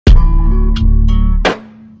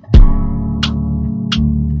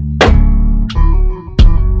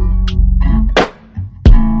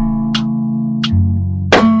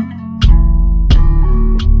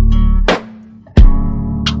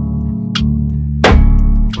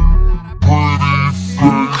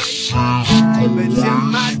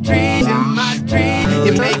in my dream,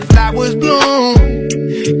 you make flowers bloom.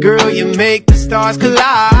 Girl, you make the stars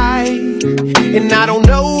collide. And I don't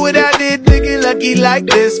know what I did to get lucky like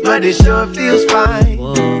this, but it sure feels fine.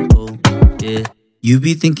 Whoa, yeah. You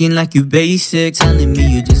be thinking like you basic, telling me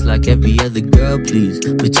you just like every other girl, please.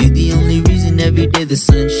 But you the only reason every day the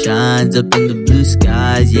sun shines up in the blue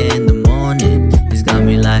skies. Yeah, in the morning, it's got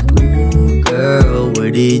me like, ooh, girl,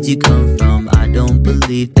 where did you come from? I don't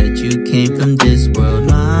believe that you came from this world.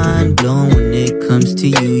 Mind blown when it comes to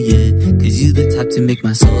you, yeah. Cause you the type to make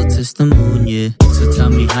my soul touch the moon, yeah. So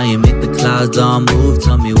tell me how you make the clouds all move.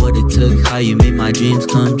 Tell me what it took, how you made my dreams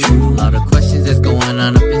come true. All the questions that's going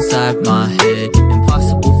on up inside my head.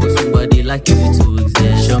 Impossible for somebody like you to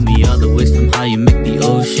exist. Show me all the ways from how you make the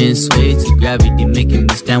ocean sway to gravity, making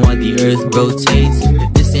me stand while the earth rotates.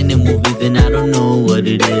 If this ain't a movie, then I don't know what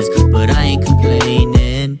it is, but I ain't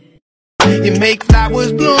complaining. You make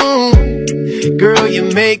flowers bloom. Girl, you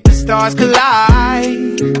make the stars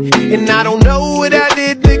collide. And I don't know what I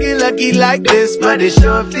did to get lucky like this, but it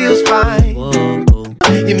sure feels fine. Whoa.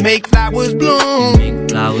 You make flowers bloom.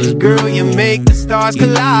 Girl, you make the stars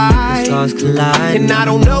collide. And I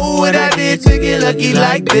don't know what I did to get lucky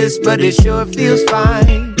like this, but it sure feels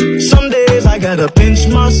fine. Some days I gotta pinch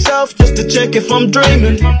myself just to check if I'm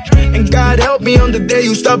dreaming. And God help me on the day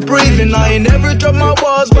you stop breathing. I ain't never dropped my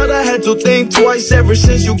walls, but I had to think twice ever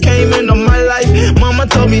since you came into my life. Mama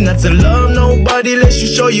told me not to love nobody unless you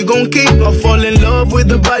sure you gon' keep. I fall in love with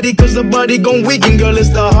the body, cause the body gon' weaken. Girl, it's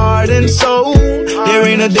the heart and soul. There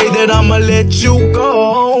ain't a day that I'ma let you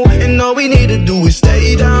go. And all we need to do is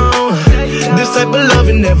stay down. This type of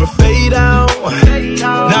loving never fade out.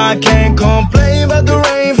 Now I can't complain about the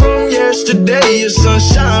rain from yesterday. Your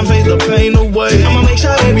sunshine fade the pain away. I'ma make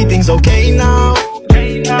sure everything's okay now.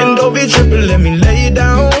 And don't be tripping, let me lay it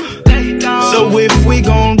down. So if we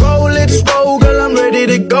gon' roll, let's roll. Girl, I'm ready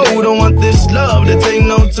to go. Don't want this love to take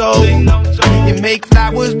no toll. You make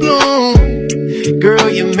flowers bloom. Girl,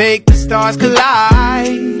 you make the stars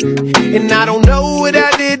collide. And I don't know what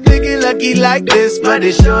I did to get lucky like this, but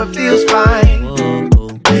it sure feels fine.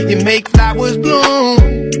 You make flowers bloom.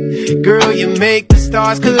 Girl, you make the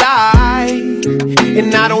stars collide.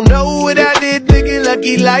 And I don't know what I did to get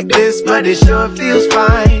lucky like this, but it sure feels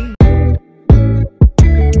fine.